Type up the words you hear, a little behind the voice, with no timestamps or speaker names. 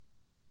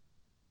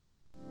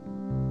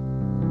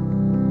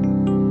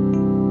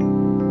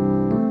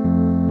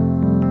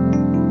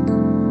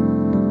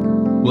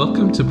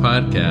Welcome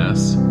to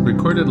podcasts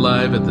recorded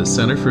live at the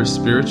Center for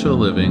Spiritual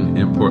Living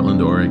in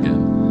Portland,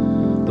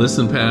 Oregon.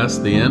 Listen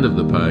past the end of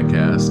the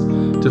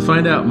podcast to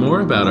find out more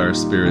about our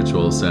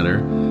spiritual center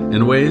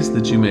and ways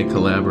that you may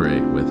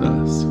collaborate with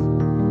us.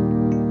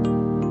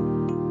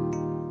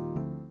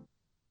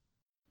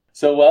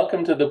 So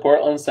welcome to the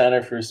Portland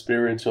Center for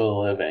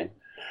Spiritual Living.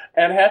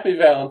 And happy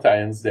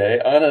Valentine's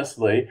Day.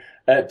 Honestly,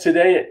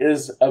 today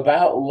is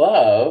about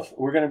love.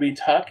 We're going to be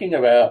talking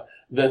about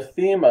the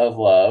theme of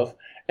love,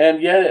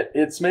 and yet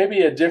it's maybe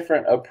a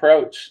different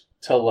approach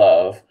to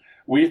love.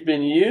 We've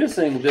been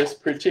using this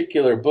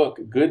particular book,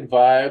 Good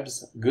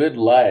Vibes, Good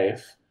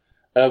Life,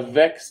 of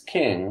Vex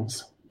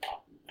Kings,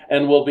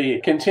 and we'll be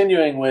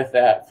continuing with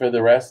that for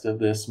the rest of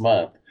this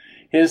month.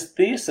 His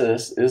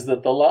thesis is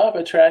that the law of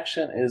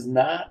attraction is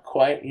not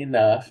quite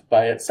enough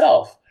by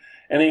itself.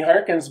 And he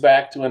harkens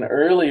back to an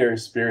earlier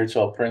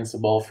spiritual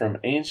principle from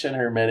ancient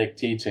Hermetic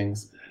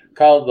teachings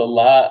called the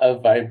law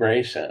of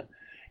vibration.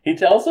 He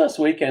tells us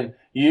we can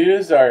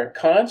use our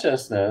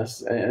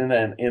consciousness in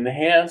an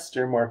enhanced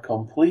or more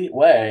complete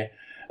way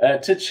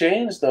to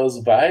change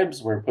those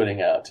vibes we're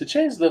putting out, to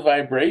change the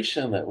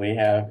vibration that we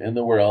have in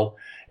the world,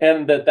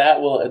 and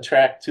that will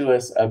attract to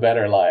us a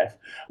better life.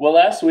 Well,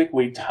 last week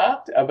we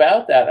talked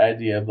about that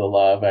idea of the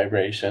law of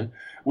vibration.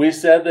 We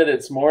said that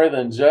it's more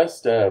than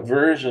just a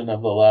version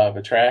of the law of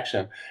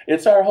attraction.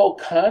 It's our whole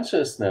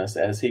consciousness,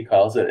 as he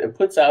calls it. It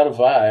puts out a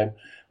vibe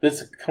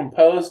that's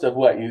composed of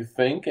what you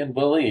think and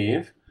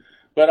believe,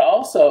 but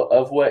also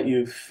of what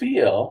you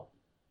feel,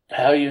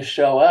 how you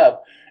show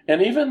up,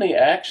 and even the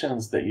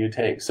actions that you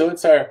take. So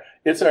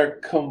it's our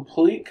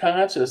complete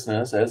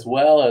consciousness, as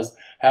well as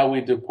how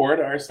we deport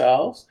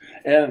ourselves,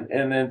 and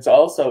it's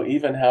also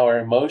even how our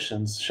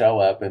emotions show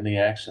up in the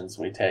actions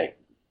we take.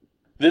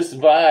 This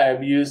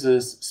vibe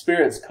uses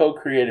Spirit's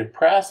co-creative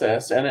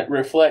process, and it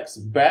reflects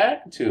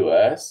back to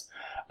us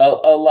a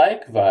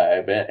like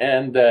vibe.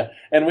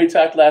 And we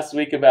talked last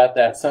week about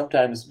that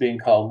sometimes being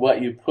called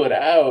what you put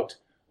out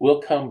will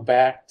come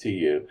back to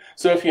you.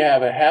 So if you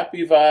have a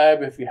happy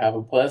vibe, if you have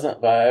a pleasant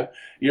vibe,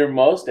 you're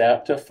most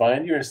apt to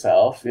find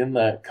yourself in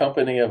the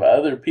company of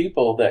other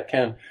people that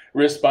can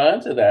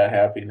respond to that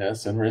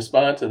happiness and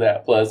respond to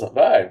that pleasant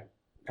vibe.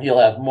 You'll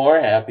have more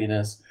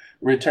happiness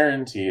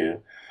returned to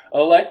you.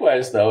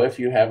 Likewise, though, if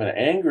you have an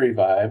angry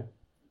vibe,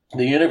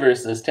 the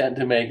universes tend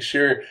to make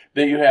sure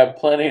that you have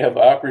plenty of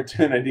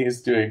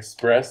opportunities to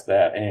express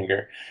that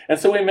anger. And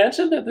so we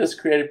mentioned that this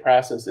creative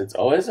process, it's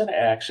always an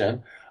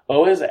action,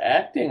 always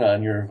acting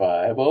on your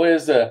vibe,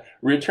 always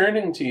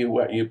returning to you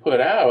what you put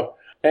out.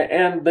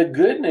 And the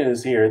good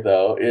news here,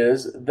 though,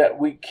 is that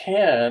we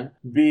can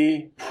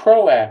be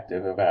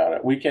proactive about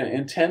it. We can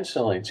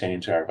intentionally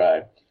change our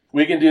vibe.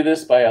 We can do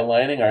this by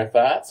aligning our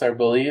thoughts, our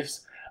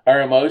beliefs, our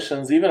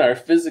emotions, even our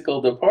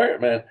physical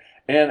deportment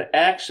and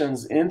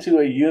actions into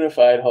a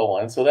unified whole.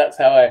 And so that's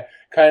how I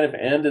kind of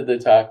ended the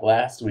talk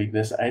last week,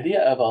 this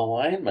idea of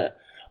alignment.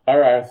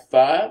 Are our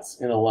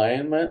thoughts in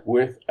alignment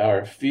with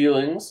our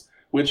feelings,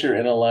 which are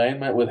in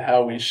alignment with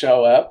how we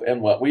show up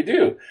and what we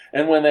do?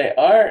 And when they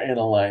are in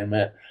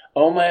alignment,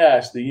 oh my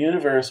gosh, the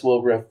universe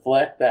will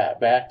reflect that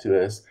back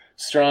to us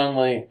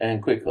strongly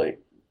and quickly.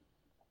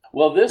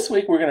 Well, this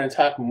week we're going to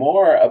talk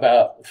more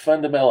about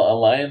fundamental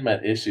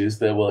alignment issues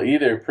that will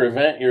either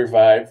prevent your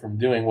vibe from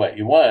doing what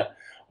you want,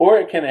 or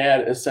it can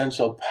add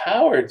essential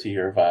power to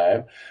your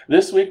vibe.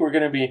 This week we're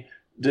going to be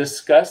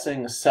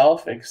discussing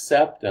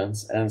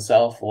self-acceptance and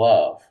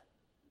self-love.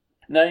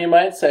 Now you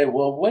might say,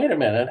 well, wait a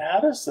minute, how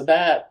does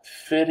that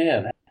fit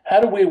in? How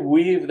do we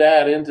weave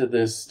that into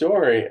this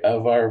story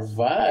of our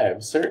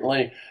vibe?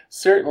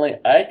 Certainly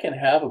I can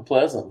have a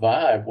pleasant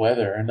vibe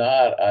whether or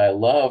not I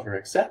love or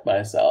accept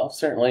myself.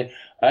 Certainly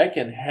I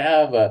can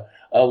have a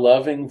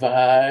loving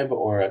vibe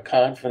or a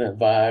confident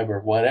vibe or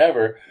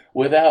whatever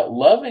without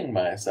loving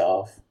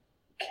myself,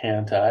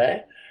 can't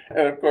I?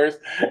 And of course,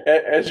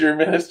 as your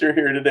minister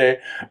here today,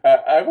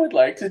 I would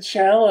like to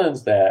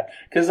challenge that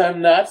because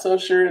I'm not so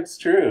sure it's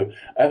true.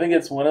 I think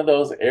it's one of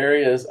those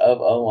areas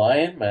of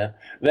alignment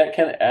that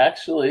can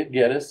actually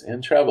get us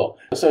in trouble.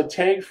 So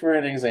take for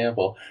an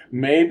example,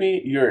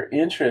 maybe you're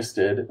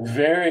interested,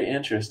 very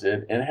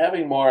interested in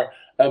having more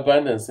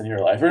abundance in your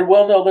life. Or,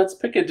 well, no, let's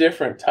pick a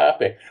different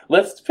topic.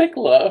 Let's pick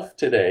love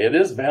today. It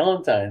is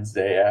Valentine's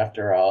Day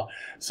after all.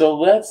 So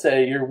let's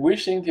say you're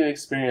wishing to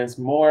experience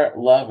more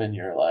love in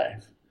your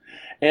life.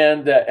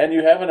 And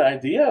you have an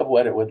idea of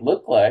what it would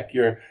look like.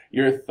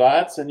 Your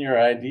thoughts and your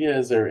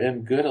ideas are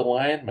in good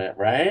alignment,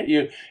 right?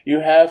 You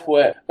have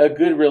what a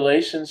good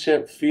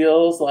relationship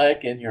feels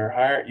like in your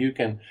heart. You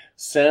can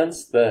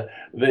sense the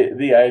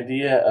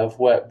idea of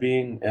what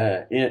being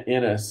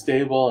in a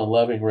stable and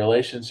loving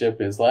relationship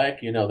is like.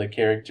 You know the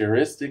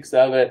characteristics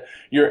of it.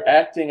 You're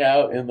acting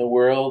out in the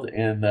world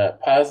in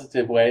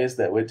positive ways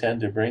that would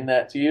tend to bring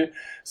that to you.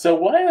 So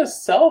why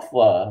is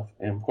self-love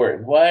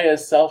important? Why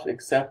is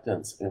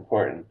self-acceptance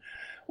important?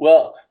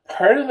 Well,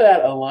 part of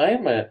that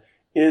alignment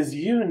is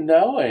you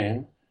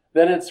knowing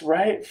that it's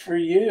right for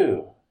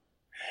you.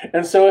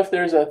 And so if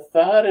there's a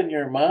thought in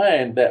your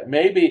mind that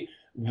maybe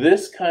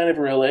this kind of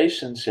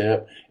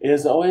relationship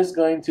is always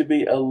going to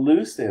be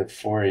elusive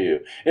for you.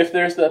 If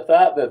there's the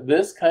thought that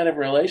this kind of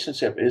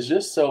relationship is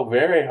just so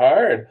very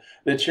hard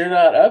that you're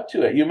not up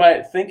to it, you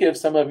might think of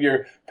some of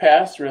your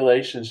past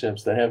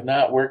relationships that have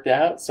not worked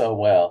out so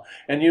well,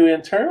 and you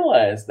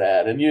internalize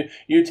that, and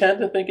you tend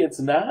to think it's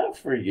not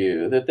for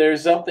you, that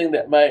there's something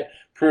that might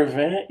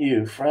prevent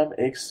you from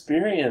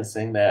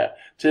experiencing that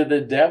to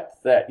the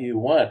depth that you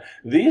want.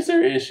 These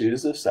are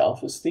issues of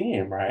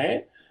self-esteem,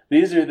 right?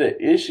 These are the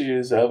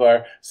issues of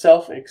our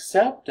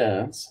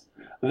self-acceptance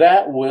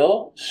that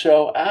will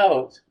show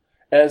out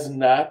as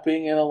not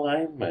being in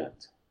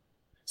alignment.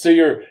 So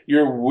you're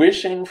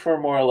wishing for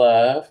more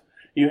love.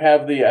 You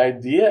have the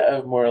idea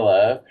of more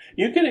love.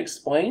 You could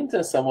explain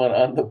to someone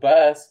on the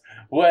bus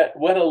what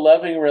a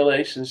loving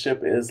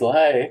relationship is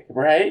like,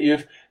 right?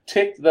 You've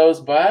ticked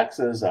those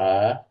boxes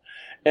off,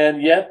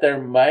 and yet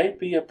there might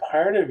be a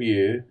part of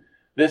you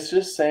that's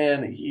just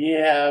saying,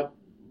 yeah,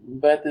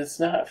 but it's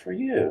not for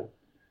you.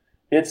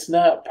 It's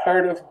not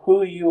part of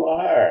who you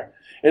are.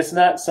 It's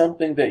not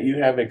something that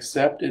you have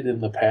accepted in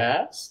the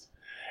past.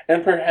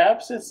 And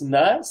perhaps it's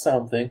not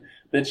something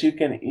that you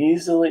can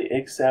easily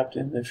accept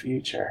in the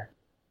future.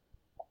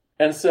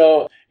 And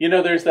so,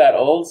 there's that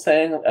old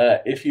saying,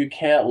 if you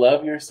can't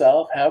love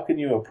yourself, how can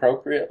you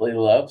appropriately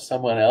love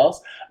someone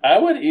else? I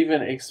would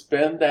even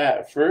expand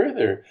that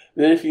further,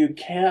 that if you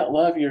can't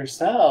love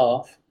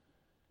yourself,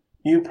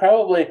 you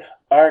probably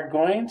are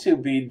going to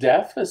be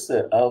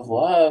deficit of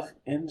love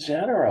in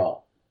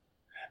general.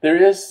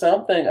 There is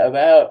something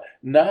about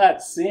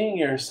not seeing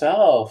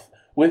yourself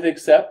with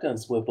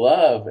acceptance, with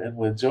love, and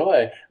with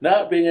joy,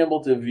 not being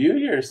able to view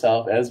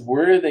yourself as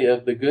worthy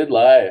of the good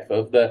life,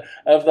 of the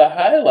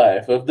high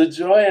life, of the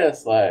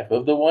joyous life,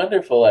 of the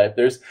wonderful life.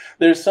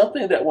 There's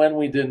something that when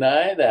we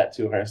deny that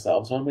to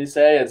ourselves, when we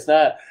say it's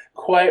not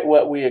quite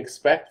what we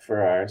expect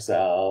for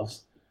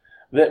ourselves,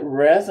 that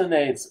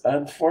resonates,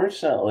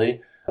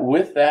 unfortunately,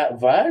 with that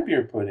vibe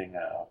you're putting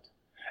out.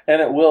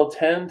 And it will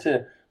tend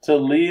to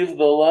leave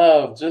the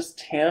love just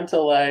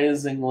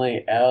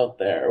tantalizingly out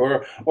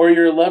there. Or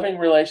your loving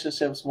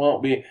relationships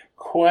won't be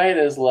quite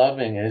as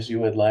loving as you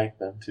would like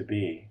them to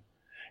be.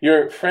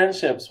 Your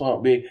friendships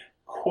won't be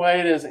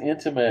quite as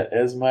intimate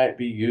as might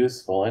be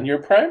useful. And your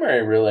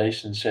primary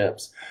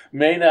relationships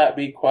may not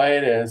be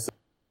quite as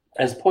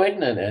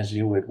poignant as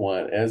you would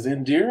want, as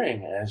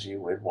endearing as you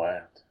would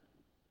want.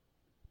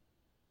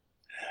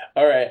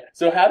 All right,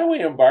 so how do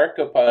we embark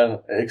upon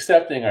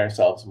accepting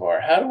ourselves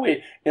more? How do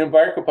we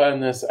embark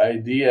upon this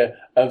idea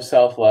of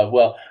self-love?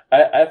 Well,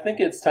 I think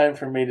it's time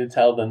for me to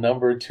tell the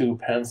number 2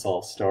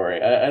 pencil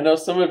story. I know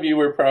some of you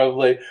were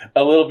probably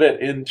a little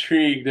bit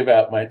intrigued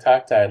about my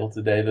talk title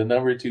today, the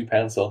number 2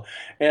 pencil.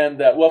 And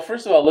well,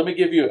 first of all, let me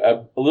give you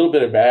a little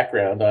bit of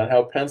background on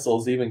how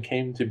pencils even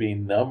came to be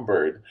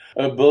numbered.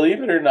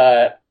 Believe it or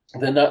not,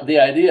 the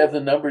idea of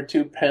the number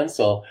 2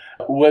 pencil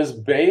was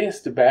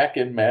based back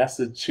in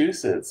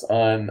Massachusetts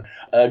on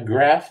a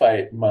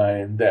graphite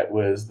mine that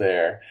was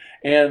there.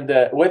 And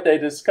what they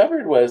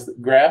discovered was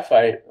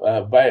graphite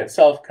by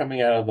itself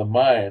coming out of the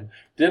mine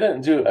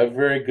didn't do a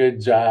very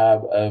good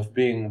job of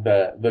being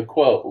the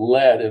quote,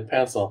 lead in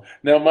pencil.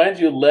 Now, mind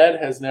you, lead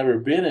has never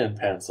been in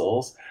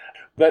pencils,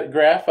 but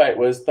graphite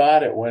was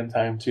thought at one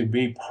time to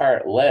be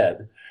part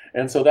lead.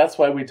 And so that's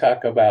why we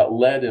talk about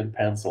lead in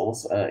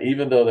pencils,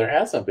 even though there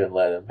hasn't been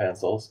lead in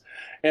pencils.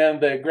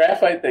 And the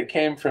graphite that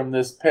came from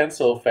this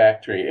pencil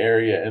factory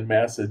area in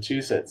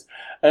Massachusetts,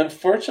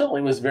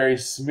 unfortunately, was very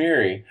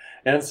smeary.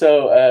 And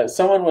so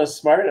someone was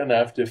smart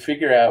enough to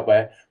figure out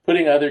by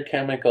putting other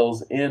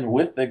chemicals in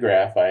with the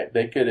graphite,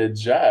 they could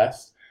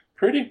adjust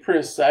pretty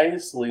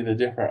precisely the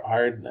different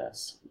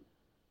hardness.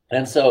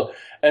 And so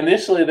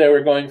initially they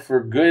were going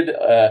for good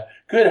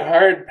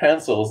hard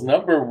pencils,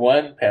 number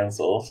 1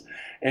 pencils,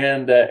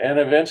 and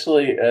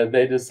eventually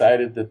they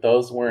decided that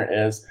those weren't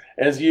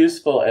as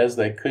useful as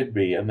they could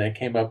be, and they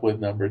came up with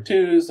number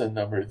 2s and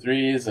number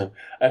 3s, and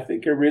I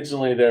think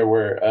originally there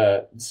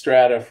were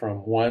strata from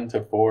 1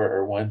 to 4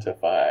 or 1 to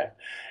 5.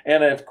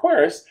 And of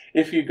course,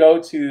 if you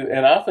go to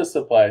an office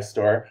supply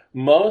store,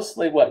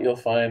 mostly what you'll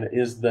find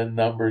is the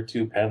number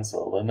 2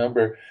 pencil. The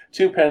number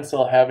 2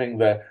 pencil having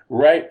the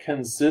right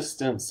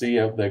consistency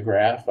of the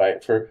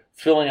graphite for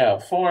filling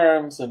out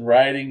forms and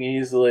writing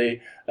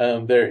easily.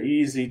 They're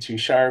easy to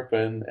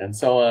sharpen and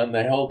so on.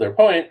 They hold their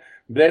point.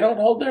 They don't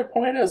hold their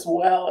point as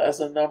well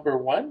as a number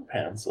 1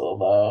 pencil,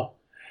 though.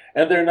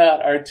 And they're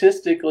not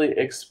artistically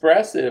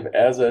expressive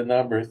as a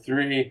number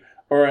 3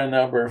 or a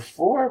number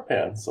 4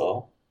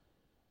 pencil.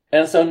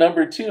 And so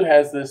number 2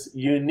 has this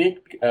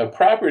unique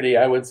property,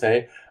 I would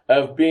say,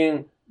 of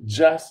being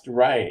just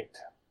right.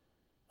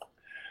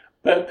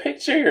 But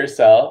picture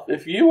yourself,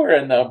 if you were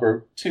a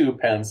number 2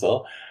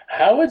 pencil,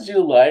 how would you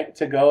like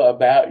to go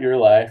about your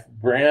life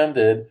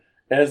branded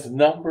as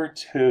number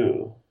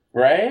 2,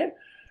 right?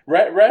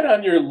 Right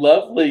on your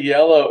lovely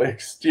yellow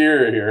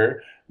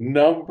exterior,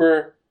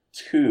 number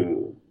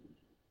 2.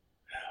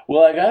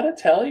 Well, I gotta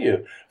tell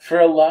you, for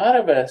a lot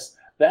of us,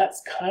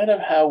 that's kind of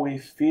how we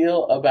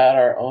feel about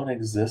our own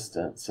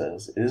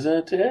existences,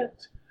 isn't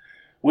it?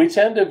 we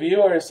tend to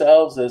view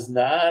ourselves as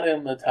not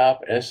in the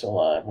top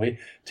echelon. We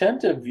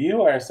tend to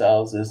view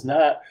ourselves as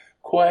not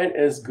quite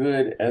as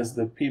good as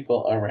the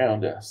people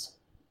around us.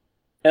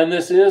 And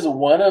this is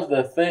one of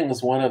the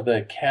things, one of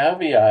the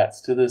caveats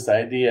to this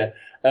idea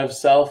of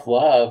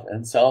self-love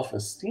and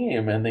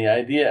self-esteem and the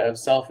idea of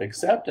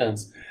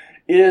self-acceptance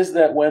is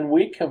that when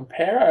we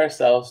compare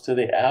ourselves to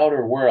the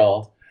outer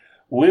world,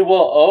 we will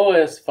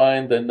always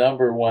find the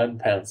number one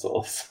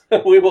pencils.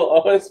 We will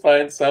always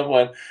find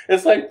someone.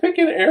 It's like pick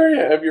an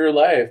area of your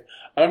life.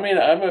 I mean,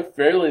 I'm a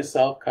fairly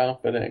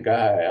self-confident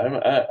guy.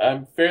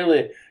 I'm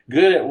fairly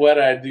good at what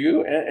I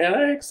do, and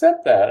I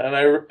accept that, and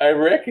I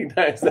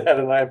recognize that,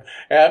 and I'm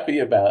happy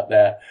about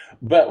that.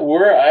 But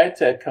were I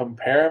to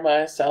compare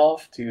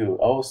myself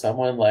to,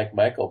 someone like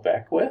Michael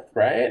Beckwith,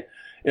 right?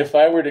 If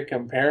I were to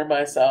compare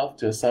myself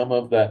to some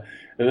of the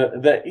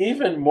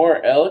even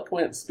more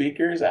eloquent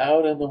speakers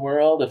out in the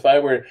world, if I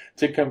were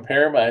to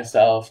compare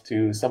myself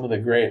to some of the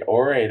great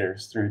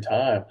orators through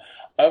time,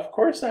 of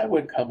course I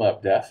would come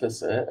up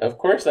deficit. Of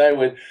course I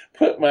would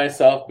put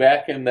myself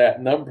back in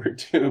that number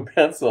two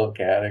pencil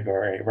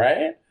category,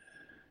 right?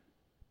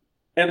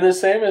 And the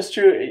same is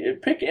true.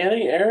 Pick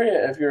any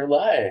area of your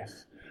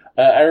life.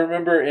 I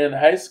remember in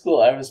high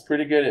school I was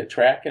pretty good at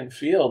track and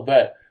field,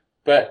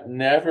 but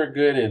never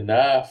good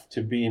enough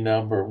to be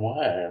number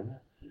one.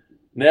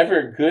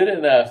 Never good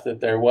enough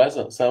that there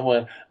wasn't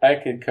someone I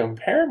could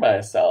compare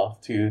myself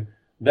to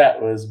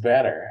that was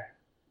better.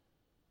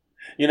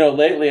 You know,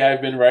 lately I've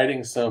been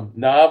writing some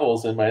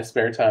novels in my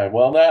spare time.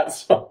 Well, not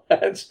so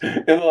much.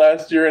 In the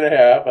last year and a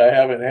half, I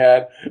haven't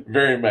had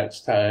very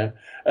much time.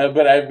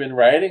 But I've been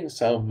writing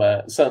some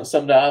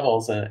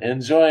novels and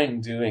enjoying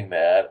doing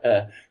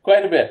that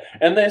quite a bit.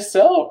 And they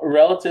sell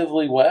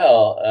relatively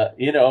well.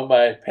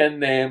 My pen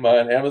name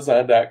on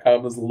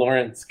Amazon.com is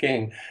Lawrence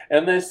King.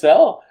 And they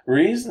sell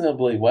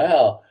reasonably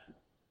well.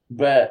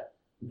 But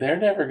they're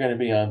never going to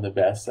be on the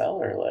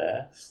bestseller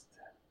list.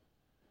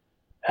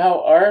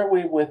 How are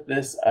we with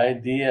this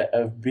idea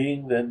of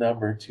being the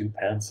number two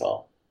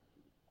pencil?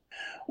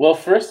 Well,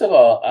 first of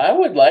all, I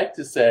would like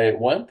to say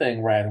one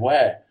thing right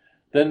away.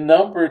 The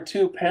number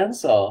two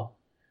pencil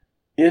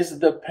is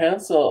the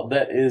pencil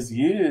that is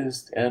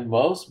used and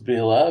most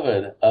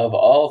beloved of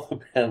all the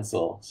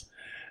pencils.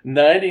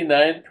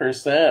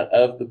 99%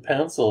 of the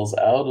pencils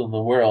out in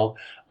the world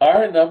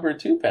are number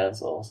two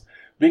pencils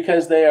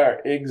because they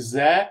are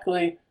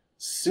exactly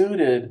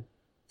suited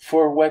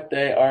for what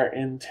they are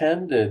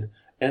intended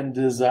and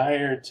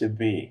desire to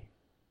be.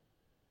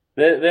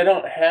 They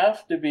don't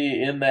have to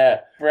be in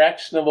that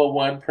fraction of a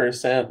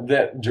 1%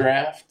 that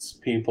drafts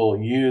people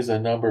use a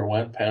number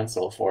one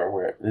pencil for,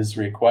 where it is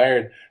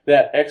required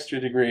that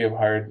extra degree of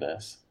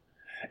hardness.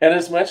 And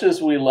as much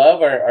as we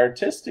love our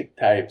artistic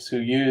types who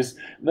use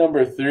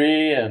number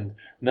 3 and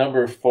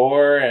number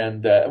 4,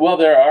 and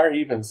there are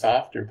even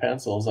softer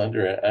pencils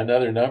under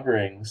another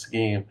numbering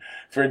scheme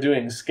for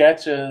doing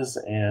sketches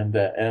and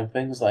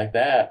things like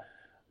that,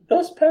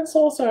 those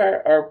pencils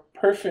are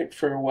perfect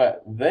for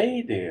what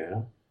they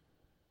do,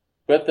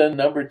 but the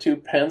number two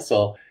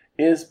pencil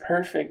is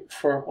perfect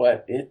for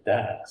what it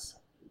does.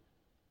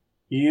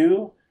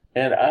 You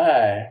and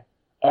I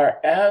are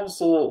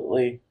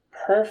absolutely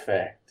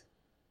perfect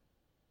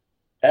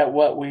at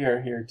what we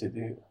are here to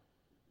do.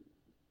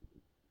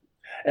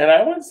 And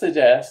I would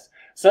suggest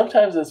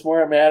sometimes it's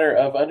more a matter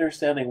of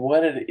understanding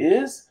what it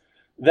is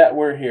that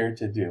we're here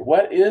to do.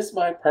 What is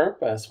my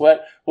purpose?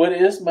 What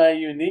is my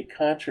unique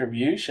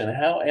contribution?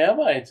 How am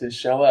I to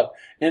show up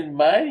in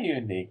my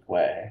unique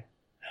way?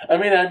 I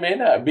mean, I may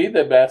not be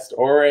the best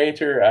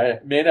orator.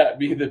 I may not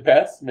be the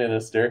best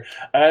minister.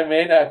 I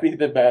may not be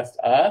the best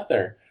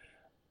author.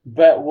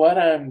 But what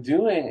I'm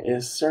doing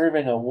is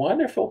serving a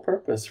wonderful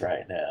purpose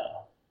right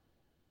now.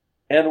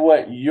 And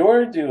what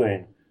you're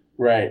doing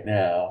right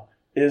now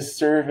is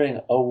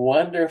serving a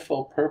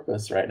wonderful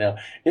purpose right now.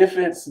 If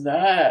it's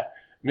not,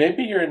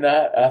 maybe you're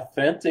not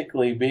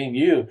authentically being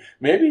you.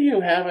 Maybe you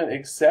haven't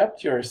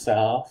accepted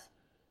yourself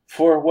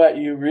for what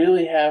you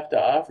really have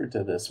to offer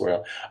to this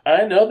world.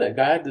 I know that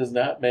God does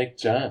not make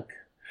junk.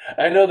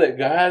 I know that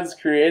God's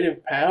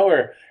creative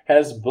power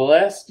has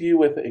blessed you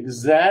with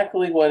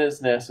exactly what is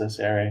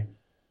necessary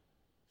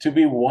to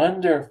be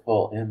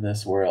wonderful in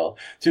this world,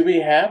 to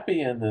be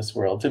happy in this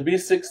world, to be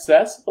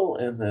successful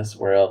in this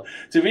world,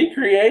 to be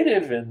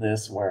creative in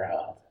this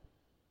world.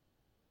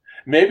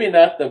 Maybe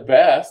not the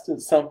best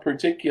at some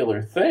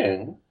particular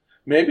thing.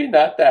 Maybe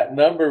not that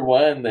number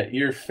one that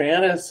you're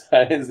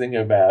fantasizing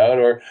about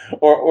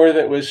or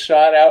that was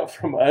shot out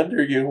from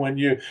under you when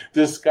you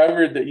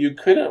discovered that you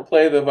couldn't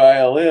play the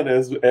violin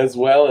as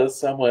well as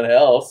someone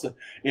else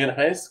in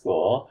high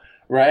school,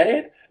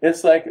 right?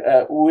 It's like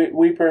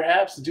we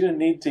perhaps do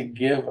need to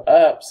give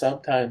up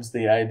sometimes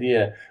the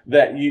idea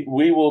that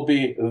we will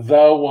be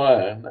the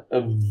one,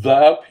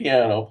 the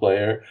piano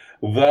player,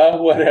 the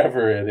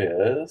whatever it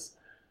is.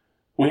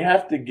 We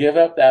have to give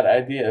up that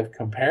idea of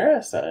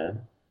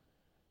comparison.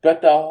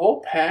 But the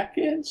whole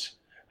package,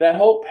 that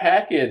whole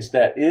package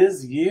that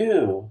is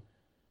you,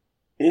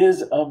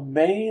 is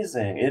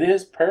amazing. It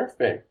is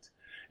perfect.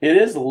 It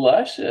is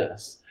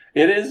luscious.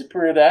 It is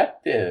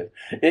productive.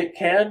 It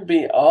can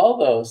be all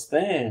those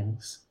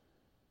things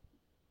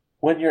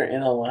when you're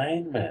in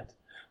alignment,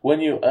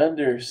 when you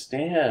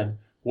understand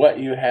what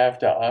you have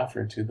to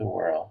offer to the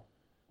world,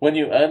 when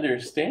you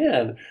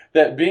understand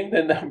that being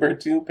the number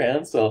two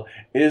pencil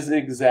is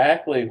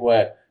exactly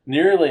what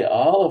nearly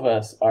all of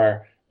us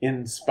are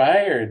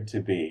inspired to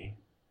be,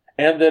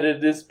 and that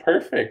it is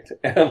perfect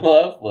and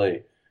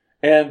lovely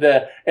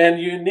and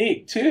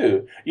unique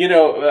too.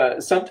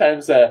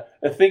 Sometimes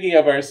thinking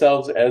of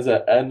ourselves as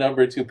a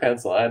number two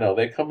pencil, I know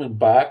they come in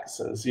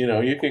boxes.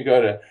 You can go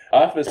to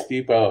Office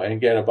Depot and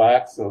get a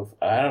box of,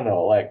 I don't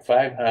know, like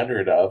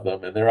 500 of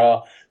them, and they're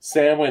all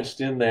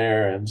sandwiched in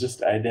there and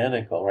just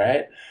identical,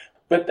 right?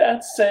 But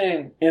that's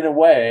saying, in a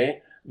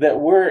way, that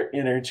we're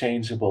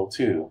interchangeable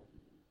too.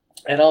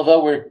 And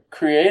although we're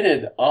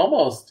created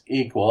almost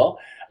equal,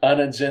 on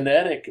a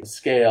genetic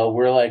scale,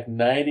 we're like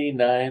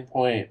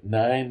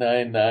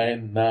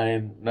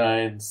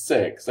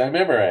 99.999996. I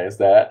memorized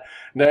that.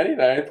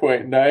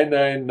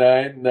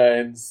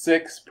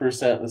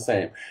 99.99996% the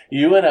same.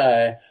 You and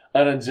I,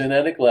 on a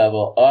genetic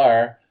level,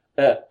 are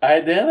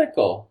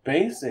identical,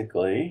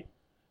 basically.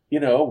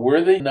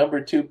 We're the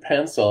number two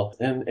pencil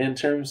in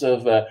terms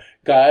of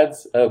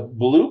God's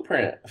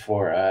blueprint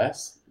for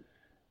us.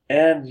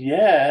 And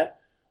yet,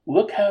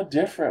 look how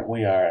different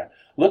we are.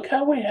 Look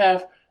how we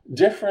have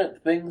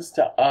different things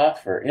to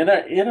offer. In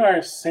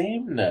our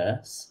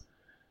sameness,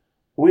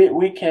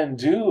 we can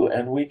do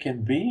and we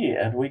can be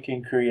and we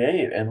can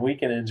create and we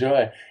can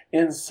enjoy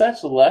in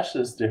such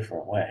luscious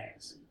different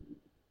ways.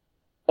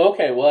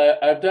 Okay, well,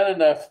 I've done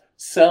enough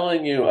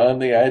selling you on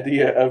the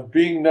idea of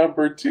being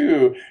number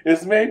two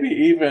is maybe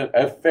even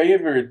a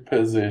favored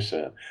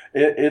position.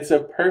 It's a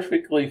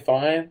perfectly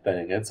fine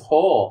thing. It's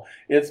whole.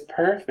 It's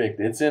perfect.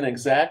 It's in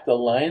exact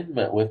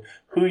alignment with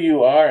who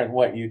you are and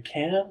what you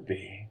can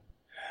be.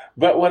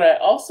 But what I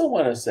also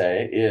want to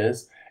say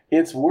is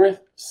it's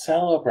worth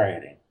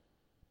celebrating.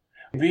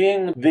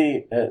 Being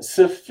the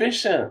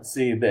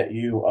sufficiency that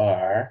you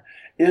are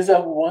is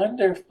a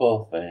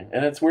wonderful thing,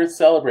 and it's worth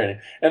celebrating.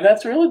 And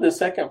that's really the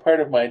second part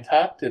of my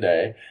talk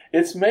today.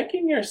 It's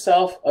making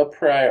yourself a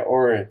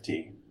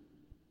priority.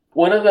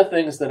 One of the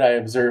things that I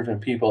observe in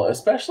people,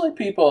 especially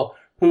people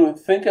who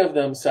think of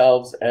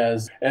themselves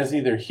as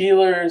either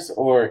healers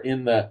or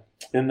in the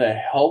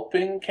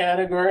helping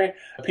category,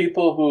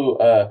 people who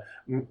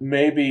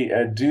maybe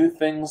do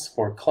things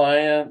for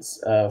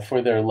clients,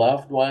 for their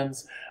loved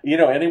ones.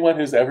 Anyone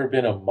who's ever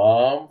been a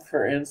mom,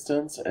 for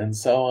instance, and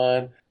so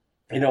on.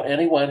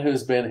 Anyone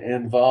who's been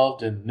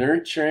involved in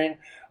nurturing,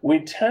 we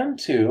can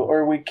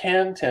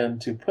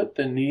tend to put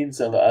the needs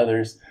of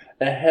others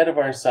ahead of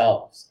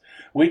ourselves.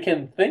 We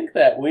can think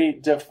that we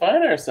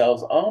define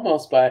ourselves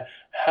almost by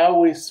how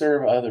we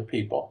serve other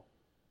people.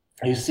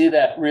 You see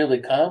that really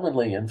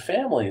commonly in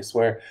families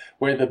where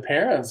the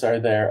parents are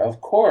there, of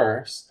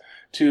course,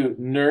 to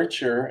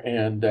nurture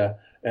and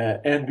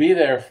be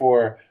there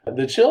for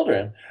the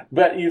children.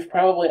 But you've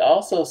probably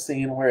also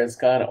seen where it's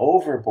gone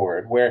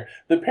overboard, where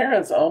the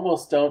parents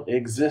almost don't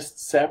exist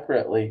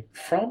separately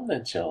from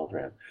the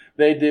children.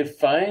 They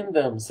define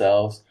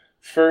themselves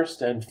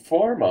first and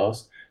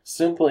foremost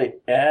simply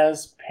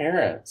as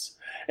parents.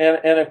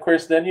 And of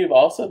course, then you've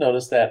also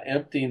noticed that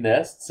empty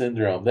nest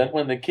syndrome. Then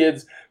when the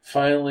kids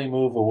finally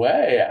move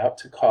away out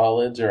to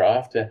college or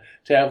off to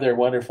have their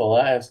wonderful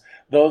lives,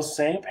 those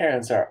same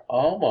parents are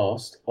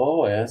almost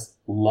always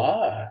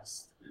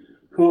lost.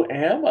 Who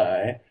am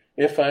I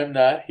if I'm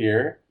not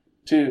here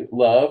to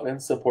love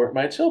and support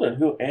my children?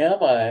 Who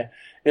am I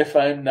if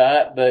I'm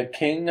not the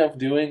king of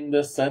doing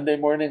the Sunday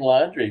morning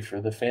laundry for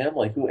the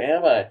family? Who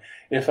am I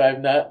if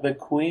I'm not the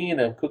queen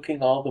of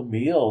cooking all the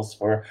meals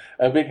for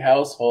a big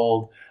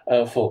household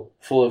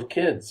full of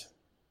kids?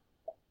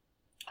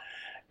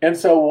 And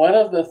so one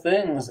of the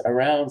things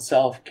around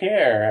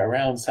self-care,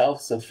 around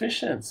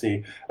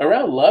self-sufficiency,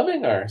 around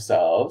loving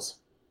ourselves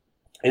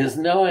is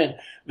knowing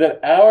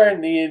that our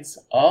needs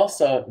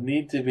also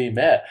need to be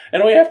met.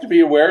 And we have to be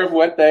aware of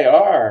what they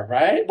are,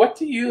 right? What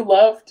do you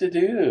love to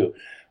do?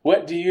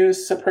 What do you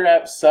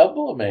perhaps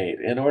sublimate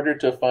in order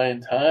to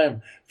find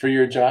time for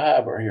your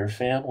job or your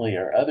family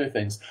or other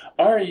things?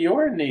 Are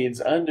your needs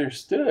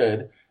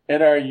understood,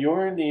 and are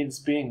your needs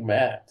being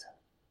met?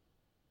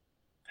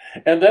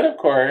 And then, of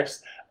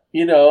course,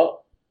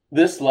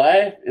 this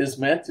life is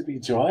meant to be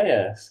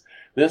joyous.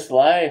 This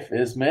life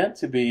is meant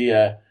to be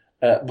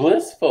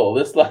blissful.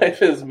 This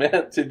life is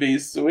meant to be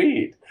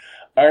sweet.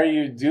 Are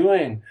you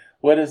doing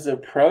what is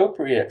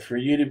appropriate for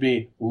you to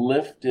be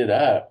lifted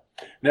up?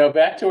 Now,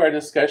 back to our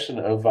discussion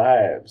of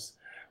vibes.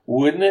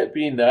 Wouldn't it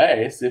be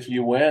nice if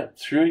you went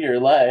through your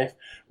life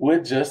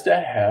with just a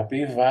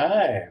happy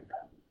vibe?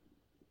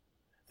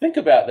 Think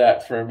about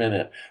that for a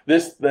minute.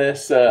 This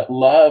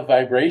law of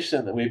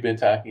vibration that we've been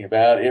talking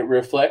about, it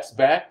reflects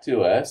back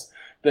to us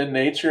the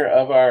nature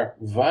of our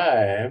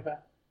vibe.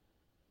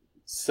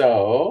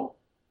 So,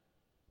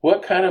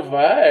 What kind of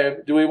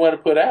vibe do we want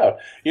to put out?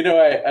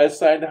 I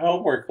assigned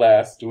homework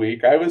last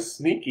week. I was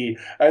sneaky.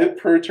 I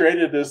portrayed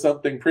it as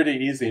something pretty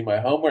easy. My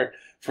homework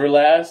for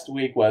last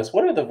week was,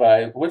 what's the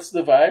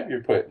vibe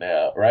you're putting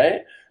out,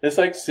 right? It's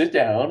like, sit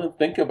down and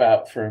think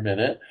about for a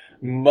minute.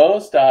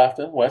 Most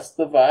often, what's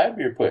the vibe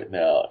you're putting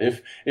out?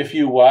 If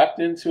you walked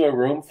into a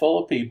room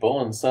full of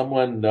people and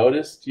someone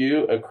noticed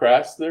you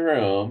across the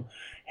room,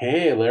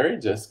 hey, Larry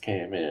just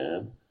came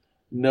in.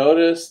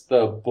 Notice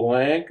the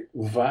blank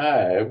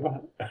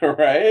vibe,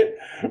 right?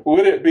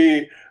 Would it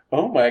be,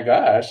 oh my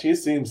gosh, he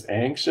seems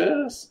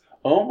anxious?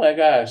 Oh my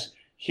gosh,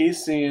 he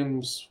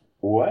seems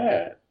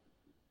what?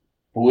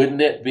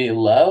 Wouldn't it be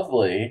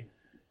lovely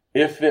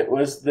if it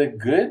was the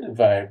good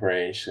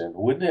vibration?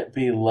 Wouldn't it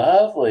be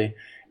lovely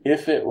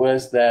if it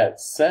was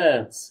that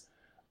sense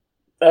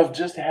of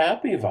just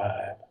happy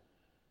vibe?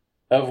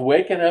 Of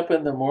waking up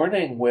in the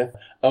morning with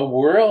a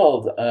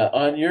world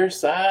on your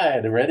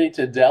side, ready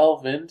to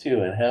delve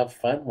into and have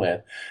fun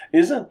with.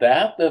 Isn't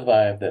that the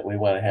vibe that we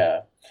want to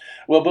have?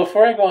 Well,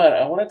 before I go on,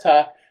 I want to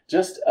talk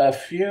just a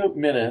few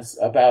minutes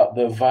about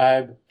the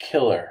vibe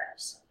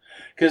killers.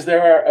 Because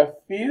there are a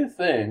few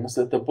things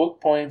that the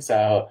book points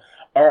out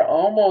are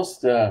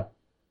almost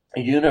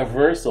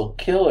universal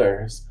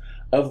killers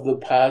of the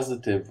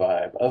positive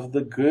vibe, of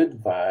the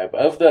good vibe,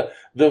 of the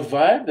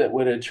vibe that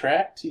would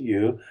attract to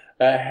you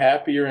a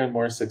happier and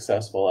more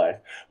successful life.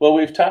 Well,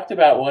 we've talked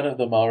about one of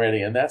them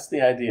already, and that's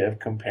the idea of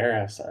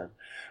comparison.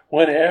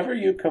 Whenever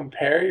you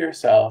compare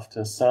yourself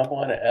to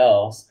someone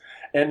else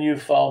and you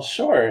fall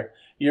short,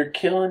 you're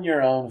killing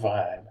your own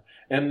vibe.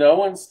 And no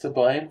one's to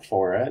blame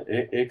for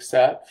it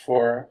except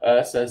for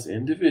us as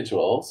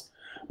individuals.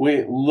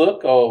 We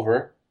look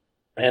over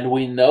and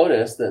we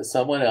notice that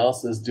someone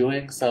else is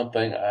doing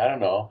something, I don't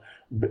know,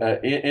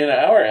 in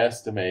our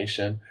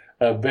estimation,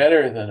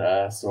 better than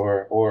us,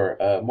 or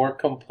more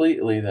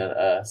completely than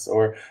us,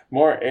 or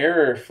more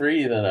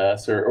error-free than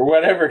us, or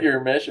whatever your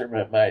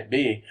measurement might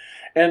be.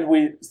 And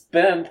we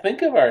then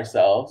think of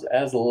ourselves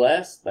as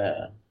less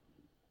than.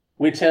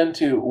 We tend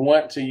to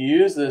want to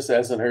use this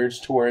as an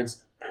urge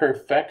towards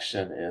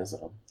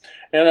perfectionism.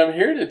 And I'm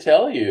here to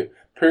tell you,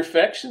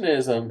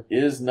 perfectionism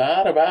is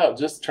not about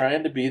just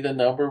trying to be the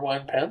number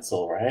one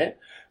pencil, right?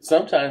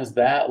 Sometimes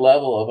that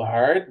level of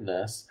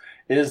hardness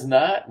is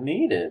not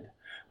needed.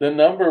 The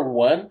number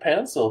one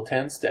pencil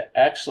tends to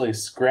actually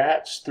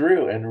scratch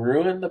through and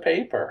ruin the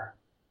paper.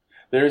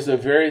 There's a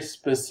very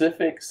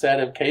specific set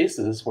of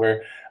cases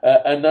where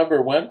a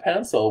number one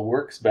pencil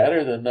works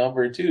better than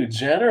number two.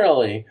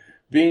 Generally,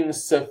 being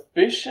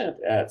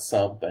sufficient at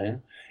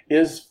something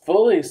is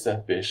fully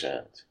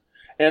sufficient.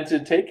 And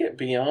to take it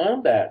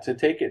beyond that, to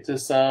take it to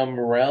some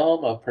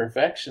realm of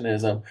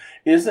perfectionism,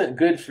 isn't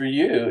good for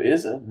you,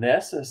 isn't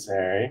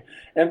necessary,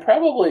 and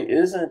probably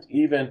isn't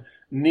even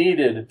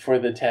needed for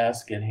the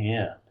task at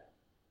hand.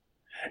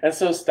 And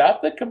so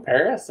stop the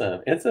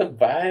comparison. It's a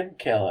vibe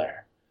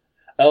killer.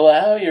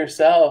 Allow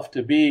yourself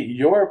to be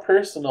your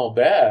personal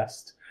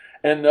best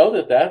and know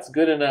that that's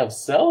good enough.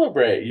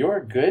 Celebrate your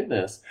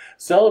goodness.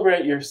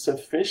 Celebrate your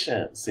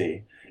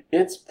sufficiency.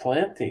 It's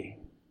plenty.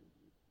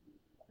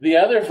 The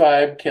other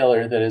vibe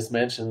killer that is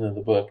mentioned in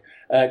the book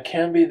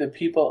can be the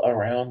people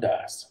around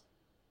us.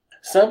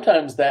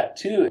 Sometimes that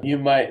too you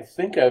might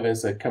think of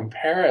as a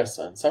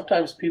comparison.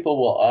 Sometimes people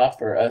will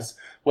offer us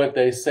what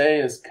they say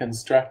is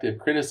constructive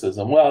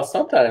criticism. Well,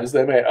 sometimes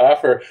they may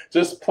offer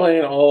just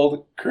plain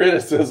old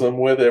criticism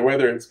with it,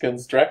 whether it's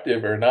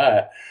constructive or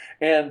not.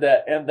 And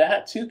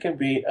that too can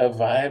be a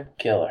vibe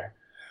killer.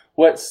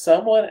 What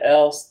someone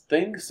else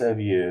thinks of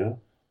you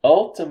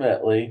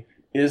ultimately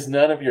is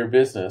none of your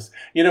business.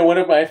 One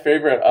of my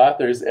favorite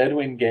authors,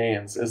 Edwin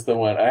Gaines, is the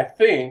one I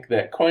think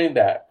that coined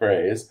that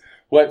phrase.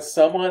 What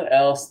someone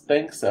else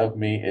thinks of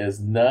me is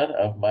none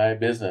of my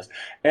business.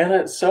 And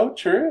it's so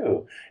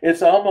true.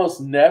 It's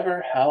almost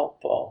never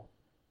helpful.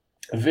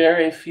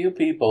 Very few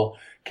people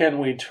can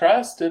we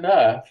trust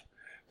enough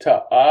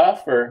to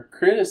offer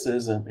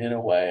criticism in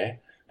a way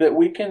that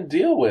we can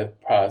deal with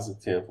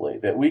positively,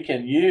 that we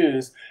can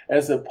use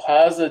as a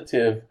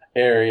positive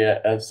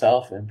area of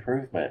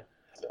self-improvement.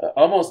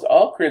 Almost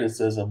all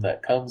criticism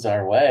that comes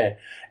our way,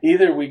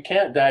 either we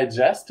can't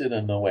digest it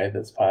in a way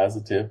that's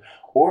positive,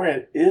 or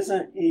it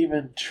isn't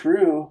even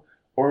true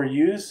or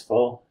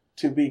useful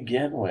to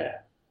begin with.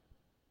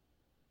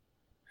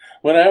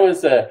 When I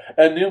was a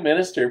new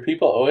minister,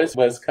 people always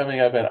was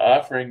coming up and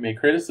offering me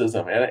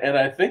criticism, and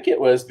I think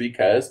it was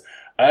because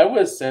I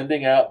was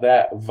sending out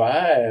that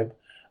vibe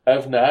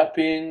of not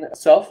being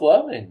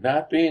self-loving,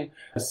 not being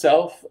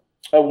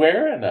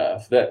self-aware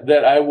enough,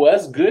 that I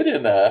was good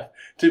enough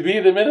to be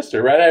the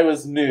minister, right? I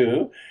was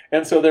new,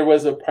 and so there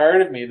was a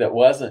part of me that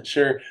wasn't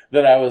sure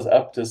that I was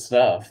up to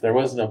snuff. There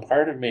wasn't a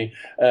part of me,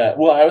 I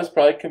was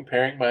probably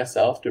comparing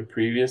myself to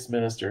previous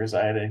ministers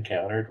I had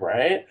encountered,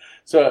 right?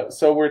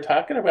 So we're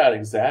talking about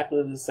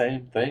exactly the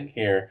same thing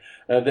here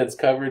that's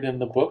covered in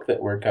the book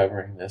that we're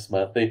covering this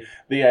month.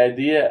 The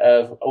idea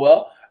of,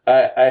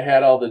 I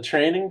had all the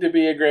training to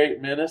be a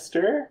great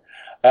minister.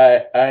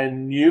 I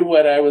knew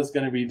what I was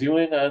going to be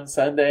doing on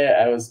Sunday.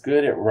 I was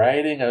good at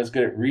writing. I was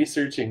good at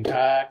researching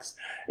talks.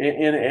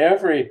 In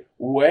every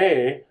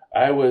way,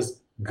 I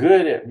was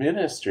good at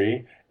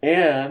ministry,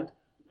 and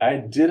I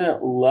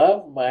didn't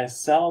love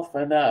myself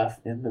enough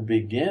in the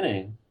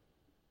beginning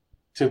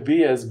to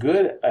be as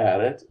good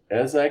at it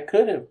as I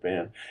could have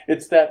been.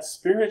 It's that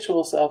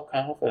spiritual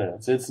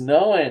self-confidence. It's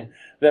knowing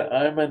that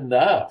I'm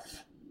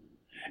enough.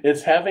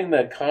 It's having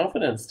that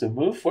confidence to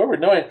move forward,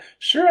 knowing,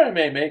 sure, I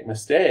may make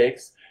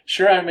mistakes.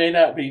 Sure, I may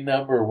not be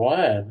number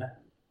one,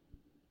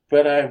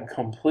 but I'm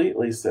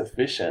completely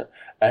sufficient.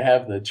 I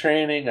have the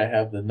training, I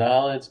have the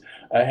knowledge,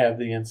 I have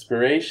the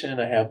inspiration,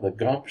 I have the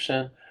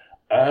gumption.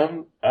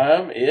 I'm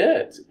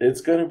it.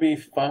 It's going to be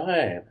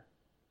fine.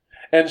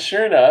 And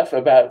sure enough,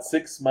 about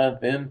 6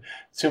 months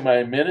into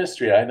my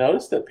ministry, I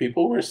noticed that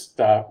people were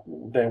stopped.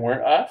 They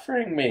weren't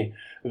offering me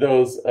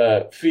those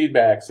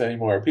feedbacks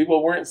anymore.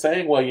 People weren't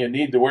saying, well, you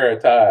need to wear a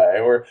tie.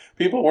 Or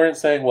people weren't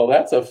saying, well,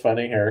 that's a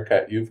funny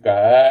haircut you've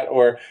got.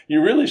 Or you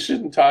really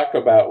shouldn't talk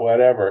about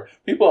whatever.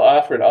 People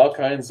offered all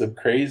kinds of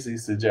crazy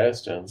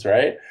suggestions,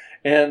 right?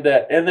 And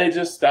they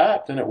just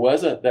stopped. And it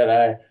wasn't that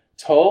I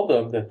told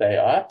them that they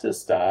ought to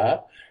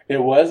stop.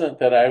 It wasn't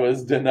that I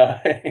was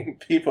denying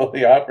people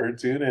the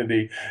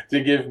opportunity to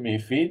give me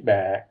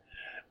feedback.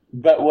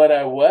 But what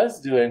I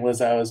was doing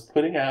was I was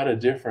putting out a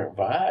different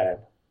vibe.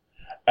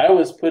 I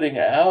was putting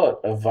out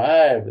a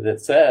vibe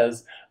that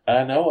says,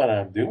 I know what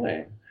I'm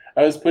doing.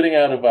 I was putting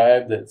out a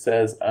vibe that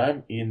says,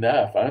 I'm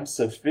enough. I'm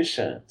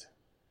sufficient.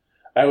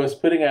 I was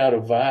putting out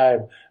a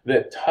vibe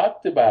that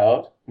talked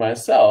about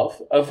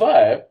myself, a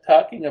vibe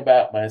talking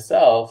about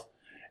myself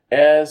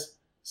as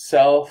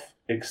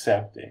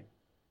self-accepting.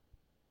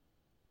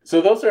 So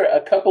those are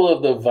a couple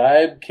of the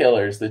vibe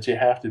killers that you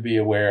have to be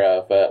aware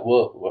of.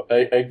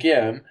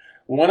 Again,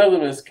 one of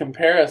them is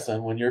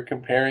comparison, when you're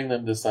comparing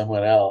them to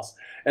someone else.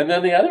 And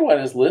then the other one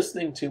is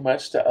listening too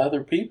much to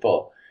other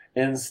people.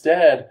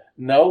 Instead,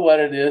 know what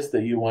it is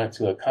that you want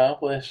to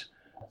accomplish.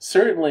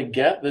 Certainly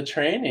get the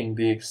training,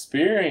 the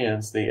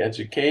experience, the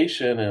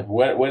education, and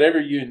whatever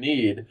you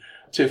need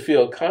to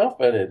feel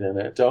confident in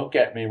it. Don't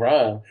get me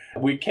wrong.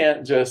 We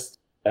can't just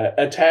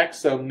attack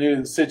some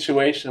new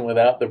situation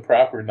without the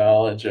proper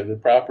knowledge or the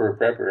proper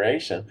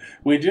preparation.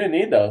 We do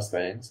need those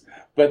things.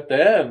 But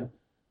then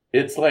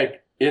it's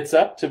like, it's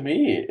up to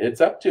me.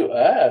 It's up to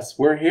us.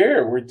 We're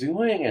here. We're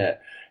doing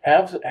it.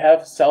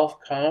 Have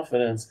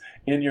self-confidence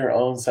in your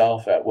own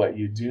self at what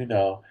you do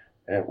know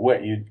and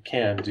what you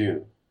can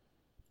do.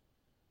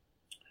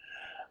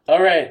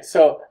 All right,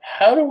 so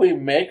how do we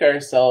make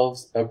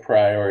ourselves a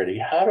priority?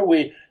 How do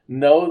we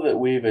know that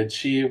we've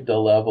achieved a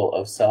level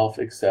of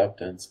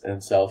self-acceptance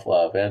and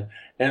self-love?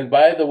 And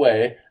by the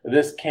way,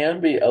 this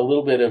can be a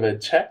little bit of a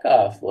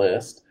checkoff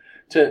list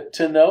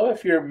to know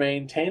if you're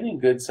maintaining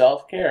good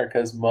self-care,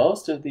 because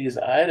most of these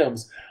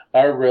items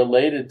are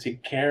related to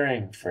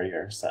caring for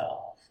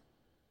yourself.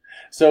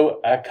 So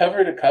I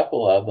covered a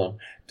couple of them.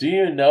 Do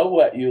you know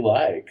what you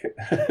like?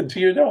 Do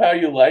you know how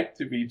you like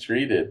to be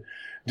treated?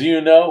 Do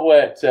you know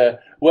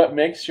what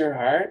makes your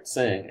heart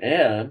sing?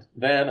 And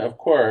then, of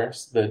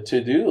course, the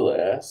to-do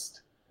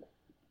list.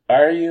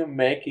 Are you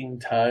making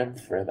time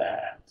for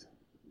that?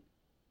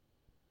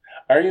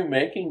 Are you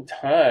making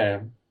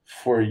time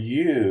for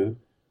you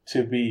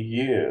to be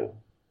you?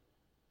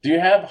 Do you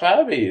have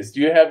hobbies?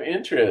 Do you have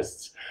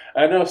interests?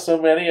 I know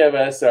so many of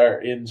us are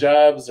in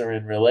jobs or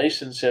in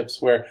relationships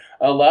where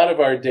a lot of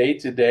our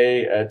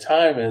day-to-day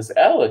time is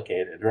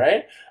allocated,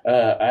 right?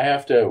 I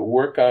have to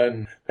work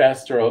on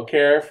pastoral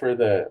care for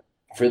the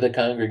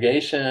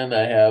congregation.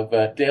 I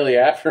have daily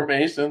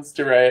affirmations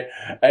to write.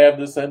 I have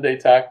the Sunday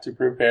talk to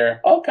prepare.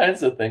 All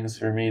kinds of things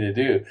for me to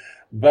do.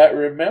 But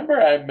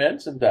remember, I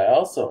mentioned I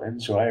also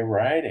enjoy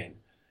writing.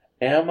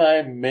 Am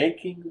I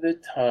making the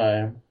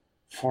time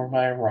for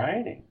my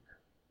writing?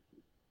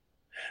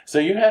 So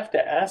you have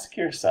to ask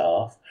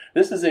yourself,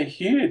 this is a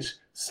huge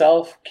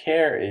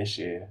self-care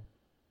issue.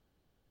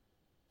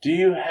 Do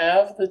you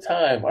have the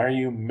time? Are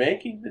you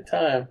making the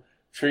time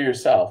for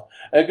yourself?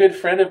 A good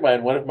friend of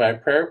mine, one of my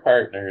prayer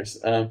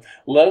partners,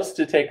 loves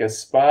to take a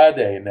spa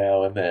day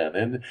now and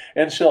then.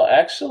 And she'll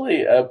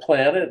actually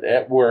plan it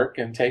at work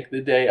and take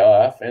the day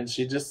off, and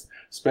she just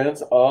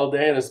spends all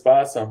day at a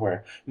spa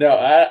somewhere. Now,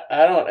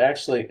 I don't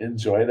actually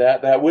enjoy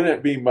that. That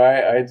wouldn't be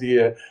my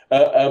idea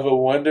of a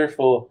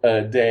wonderful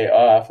day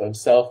off of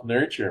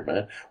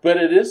self-nurturement, but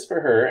it is for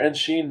her, and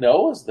she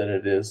knows that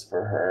it is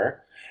for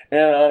her.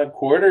 And on a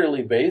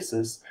quarterly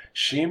basis,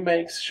 she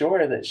makes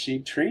sure that she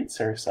treats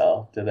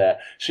herself to that.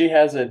 She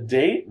has a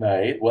date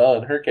night, well,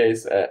 in her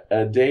case,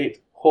 a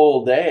date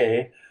whole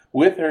day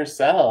with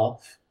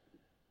herself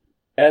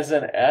as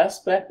an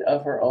aspect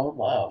of her own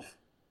love.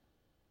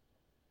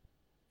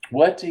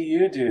 What do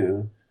you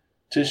do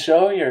to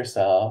show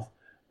yourself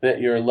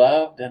that you're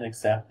loved and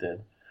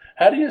accepted?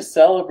 How do you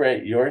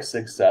celebrate your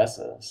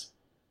successes?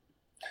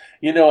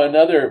 You know,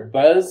 another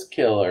buzz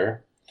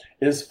killer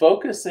is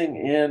focusing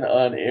in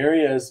on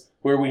areas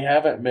where we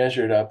haven't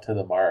measured up to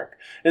the mark.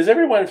 Is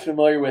everyone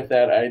familiar with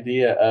that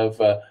idea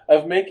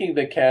of making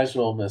the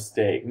casual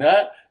mistake?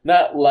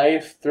 Not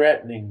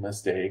life-threatening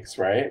mistakes,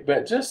 right?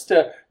 But just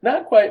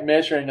not quite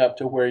measuring up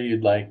to where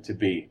you'd like to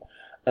be.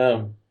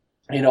 A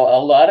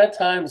lot of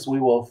times we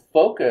will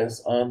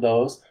focus on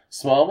those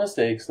small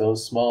mistakes,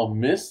 those small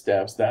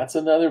missteps. That's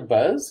another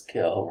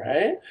buzzkill,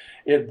 right?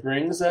 It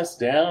brings us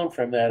down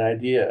from that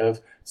idea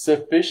of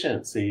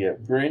sufficiency.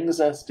 It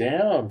brings us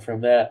down from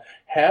that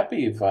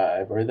happy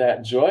vibe or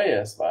that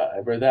joyous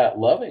vibe or that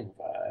loving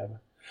vibe.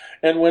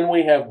 And when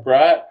we have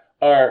brought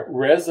our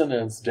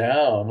resonance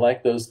down,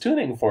 like those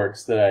tuning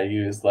forks that I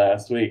used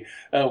last week,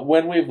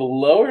 when we've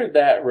lowered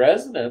that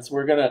resonance,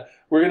 we're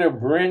gonna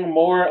bring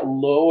more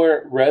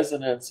lower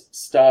resonance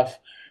stuff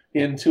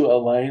into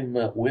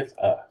alignment with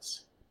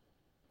us.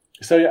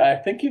 So I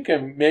think you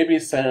can maybe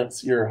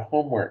sense your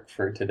homework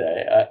for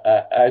today.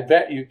 I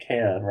bet you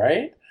can,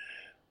 right?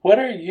 What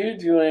are you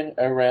doing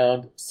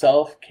around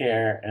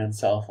self-care and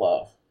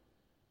self-love?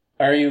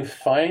 Are you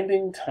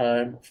finding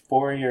time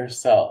for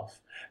yourself?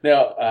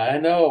 Now, I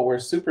know we're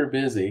super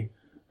busy.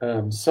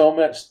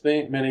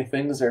 Many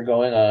things are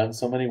going on,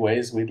 so many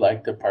ways we'd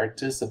like to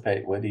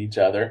participate with each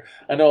other.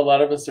 I know a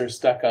lot of us are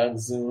stuck on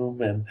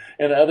Zoom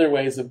and other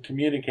ways of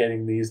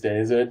communicating these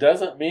days. It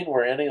doesn't mean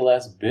we're any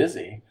less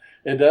busy.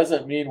 It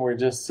doesn't mean we're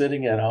just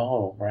sitting at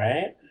home,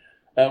 right?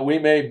 We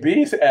may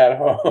be at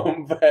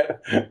home,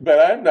 but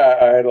I'm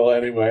not idle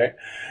anyway.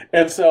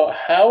 And so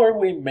how are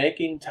we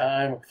making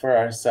time for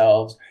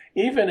ourselves,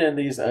 even in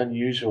these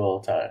unusual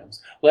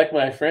times? Like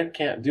my friend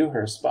can't do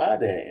her spa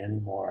day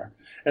anymore.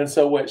 And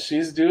so what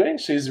she's doing,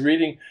 she's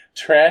reading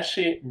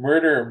trashy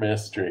murder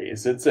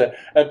mysteries. It's a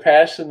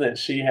passion that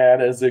she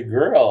had as a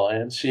girl,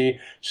 and she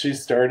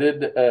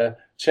started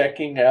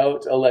checking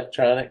out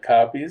electronic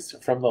copies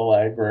from the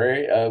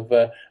library of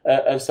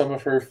some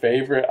of her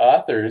favorite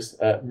authors,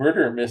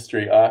 murder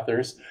mystery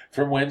authors,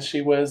 from when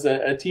she was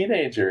a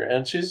teenager,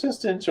 and she's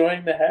just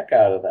enjoying the heck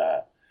out of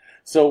that.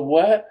 So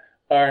what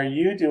are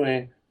you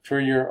doing for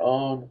your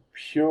own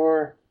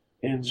pure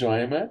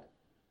enjoyment?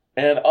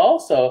 And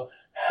also,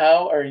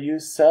 how are you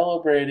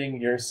celebrating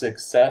your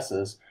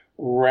successes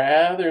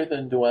rather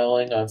than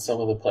dwelling on some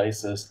of the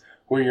places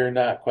where you're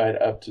not quite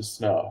up to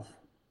snuff?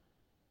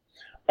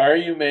 Are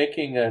you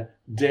making a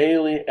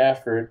daily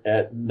effort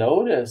at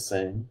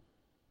noticing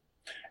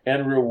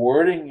and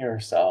rewarding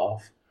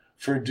yourself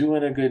for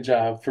doing a good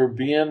job, for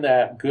being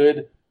that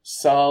good,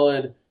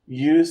 solid,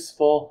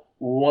 useful,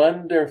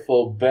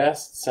 wonderful,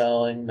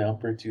 best-selling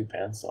number 2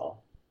 pencil?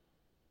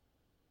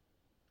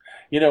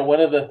 One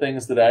of the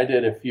things that I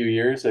did a few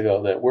years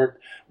ago that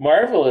worked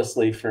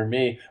marvelously for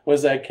me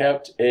was I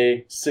kept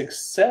a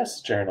success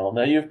journal.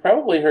 Now, you've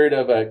probably heard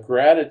of a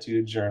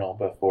gratitude journal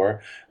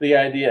before, the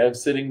idea of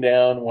sitting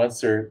down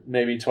once or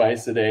maybe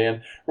twice a day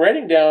and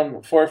writing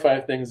down 4 or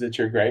 5 things that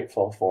you're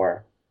grateful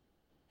for.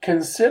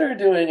 Consider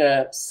doing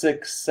a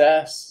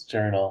success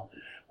journal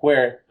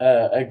where,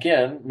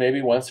 again,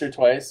 maybe once or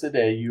twice a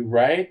day, you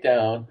write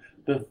down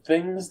the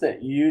things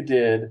that you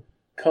did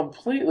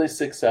completely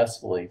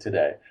successfully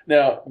today.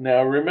 Now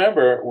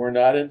remember, we're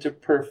not into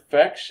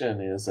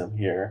perfectionism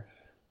here.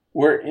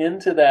 We're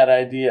into that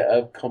idea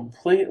of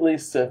completely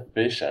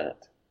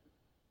sufficient.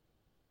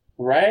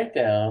 Write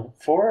down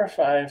 4 or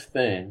 5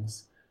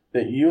 things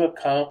that you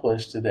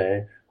accomplished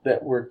today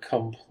that were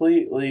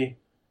completely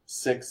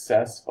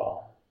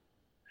successful.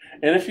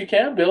 And if you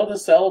can, build a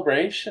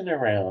celebration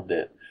around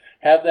it.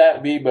 Have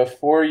that be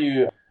before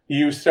you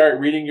start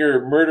reading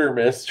your murder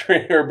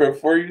mystery, or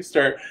before you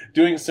start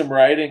doing some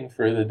writing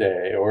for the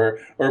day, or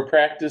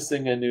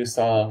practicing a new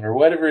song, or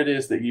whatever it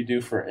is that you do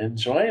for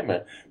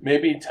enjoyment.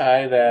 Maybe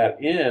tie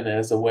that in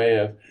as a way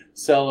of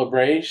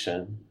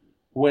celebration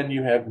when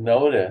you have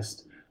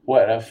noticed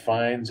what a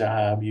fine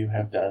job you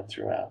have done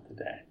throughout the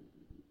day.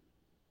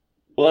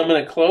 Well, I'm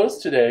going to close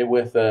today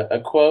with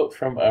a quote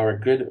from our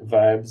Good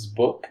Vibes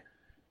book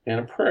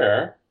and a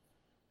prayer.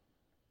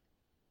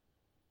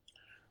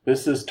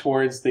 This is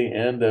towards the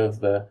end of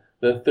the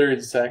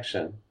 3rd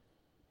section.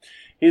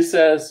 He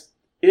says,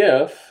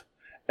 if,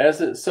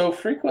 as it so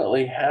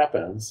frequently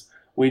happens,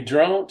 we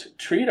don't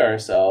treat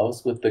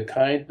ourselves with the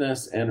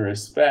kindness and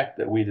respect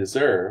that we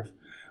deserve,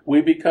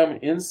 we become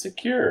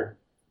insecure.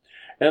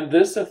 And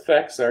this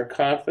affects our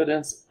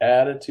confidence,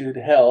 attitude,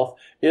 health.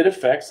 It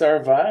affects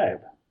our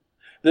vibe.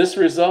 This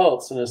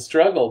results in a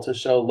struggle to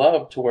show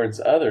love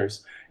towards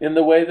others in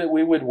the way that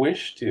we would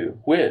wish to,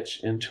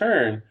 which, in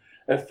turn,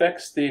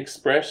 affects the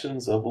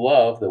expressions of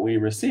love that we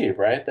receive,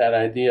 right? That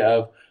idea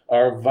of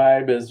our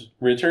vibe is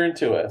returned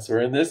to us, or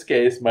in this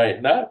case,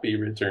 might not be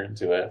returned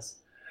to us.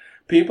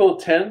 People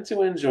tend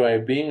to enjoy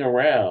being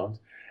around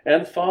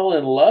and fall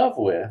in love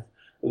with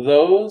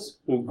those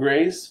who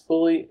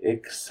gracefully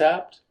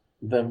accept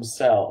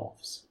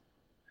themselves.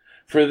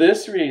 For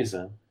this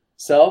reason,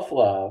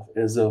 self-love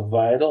is a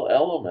vital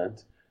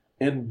element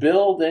in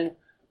building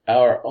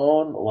our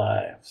own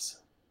lives.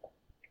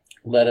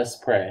 Let us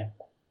pray.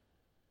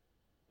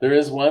 There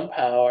is one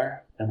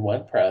power and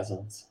one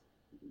presence.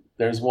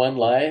 There's one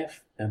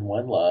life and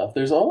one love.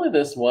 There's only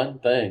this one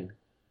thing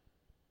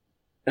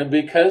And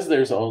because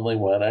there's only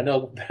one, I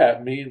know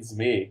that means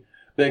me.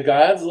 That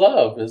God's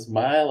love is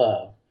my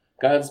love.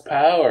 God's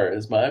power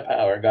is my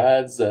power.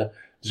 God's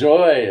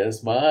joy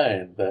is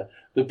mine. The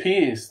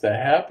peace, the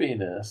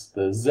happiness,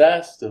 the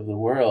zest of the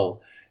world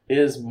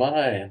is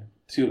mine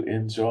to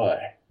enjoy.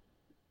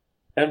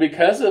 And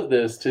because of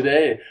this,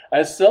 today,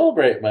 I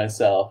celebrate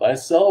myself. I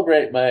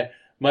celebrate my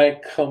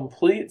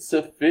complete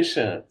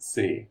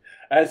sufficiency.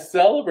 I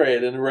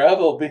celebrate and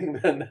revel being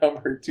the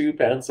number 2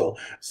 pencil.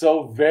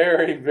 So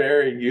very,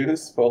 very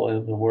useful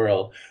in the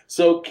world.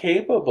 So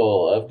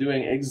capable of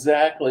doing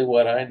exactly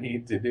what I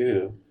need to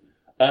do.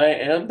 I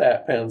am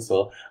that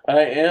pencil.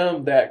 I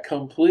am that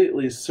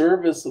completely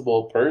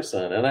serviceable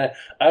person. And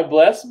I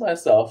bless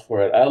myself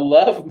for it. I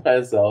love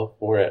myself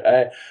for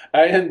it.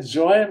 I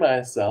enjoy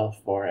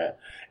myself for it.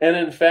 And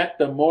in fact,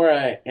 the more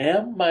I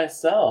am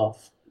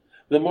myself,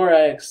 the more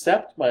I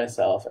accept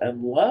myself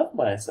and love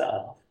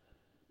myself,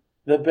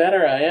 the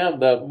better I am,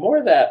 the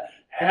more that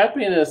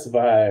happiness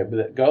vibe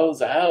that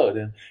goes out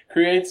and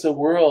creates a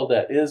world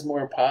that is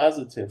more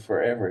positive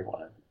for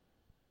everyone.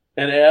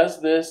 And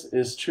as this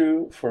is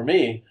true for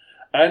me,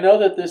 I know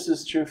that this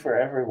is true for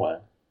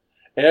everyone.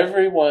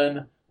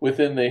 Everyone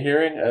within the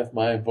hearing of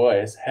my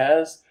voice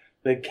has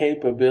the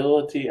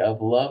capability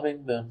of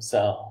loving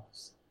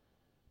themselves.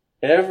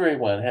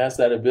 Everyone has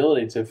that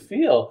ability to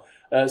feel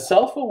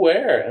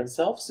self-aware and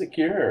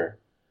self-secure.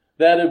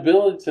 That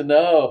ability to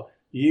know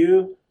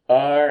you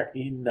are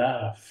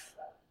enough.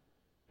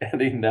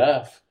 And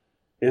enough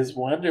is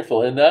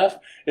wonderful. Enough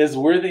is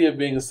worthy of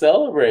being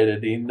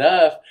celebrated.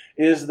 Enough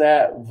is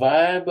that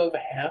vibe of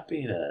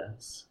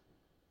happiness.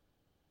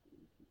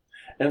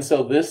 And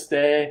so this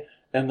day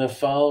and the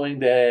following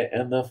day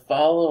and the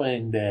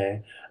following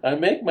day, I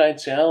make my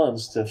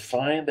challenge to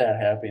find that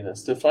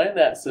happiness, to find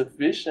that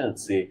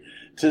sufficiency,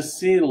 to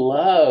see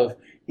love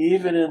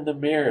even in the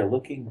mirror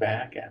looking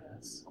back at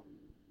us.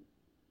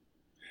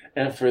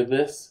 And for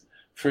this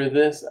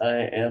I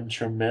am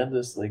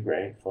tremendously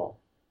grateful.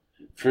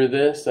 For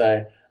this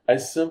I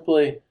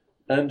simply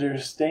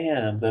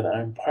understand that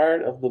I'm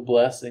part of the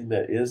blessing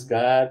that is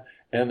God,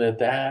 and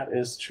that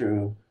is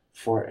true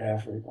for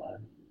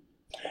everyone.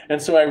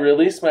 And so I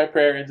release my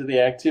prayer into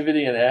the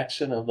activity and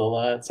action of the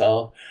law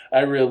itself.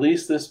 I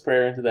release this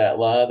prayer into that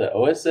law that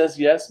always says,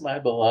 yes, my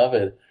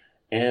beloved,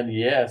 and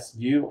yes,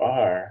 you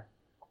are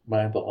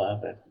my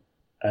beloved.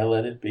 I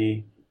let it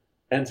be.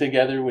 And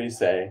together we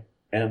say,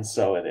 and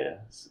so it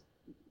is.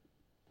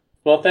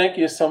 Well, thank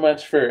you so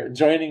much for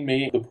joining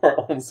me at the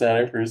Portland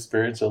Center for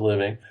Spiritual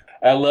Living.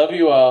 I love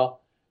you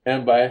all,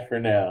 and bye for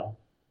now.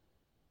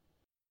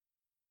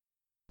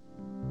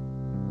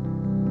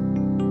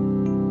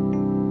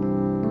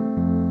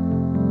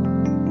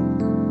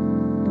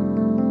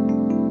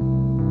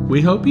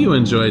 We hope you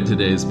enjoyed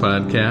today's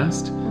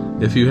podcast.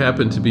 If you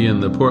happen to be in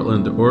the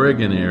Portland,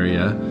 Oregon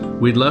area,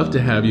 we'd love to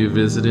have you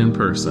visit in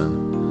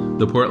person.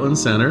 The Portland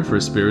Center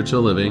for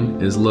Spiritual Living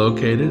is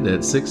located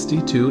at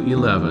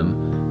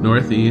 6211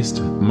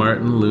 Northeast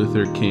Martin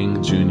Luther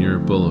King Jr.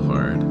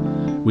 Boulevard.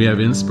 We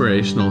have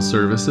inspirational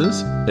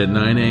services at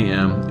 9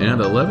 a.m.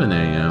 and 11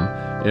 a.m.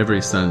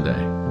 every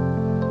Sunday.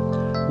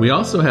 We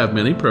also have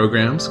many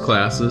programs,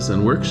 classes,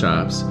 and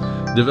workshops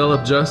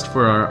developed just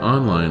for our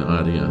online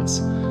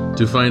audience.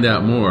 To find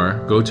out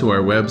more, go to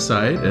our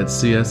website at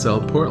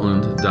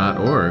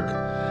cslportland.org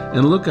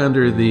and look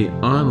under the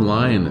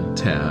Online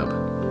tab.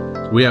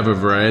 We have a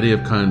variety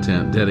of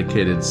content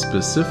dedicated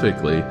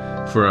specifically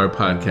for our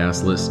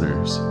podcast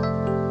listeners.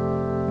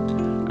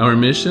 Our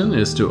mission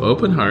is to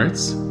open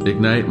hearts,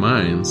 ignite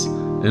minds,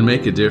 and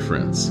make a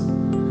difference.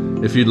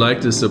 If you'd like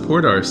to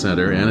support our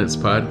center and its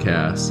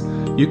podcasts,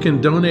 you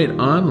can donate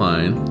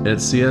online at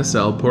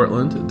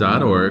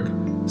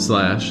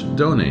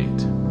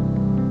cslportland.org/donate.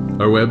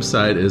 Our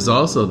website is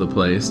also the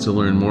place to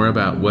learn more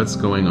about what's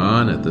going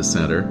on at the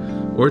center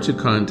or to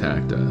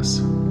contact us.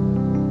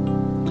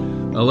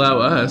 Allow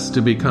us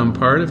to become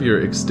part of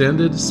your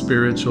extended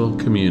spiritual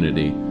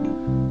community.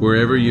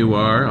 Wherever you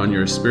are on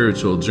your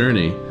spiritual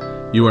journey,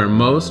 you are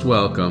most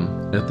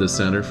welcome at the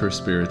Center for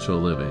Spiritual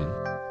Living.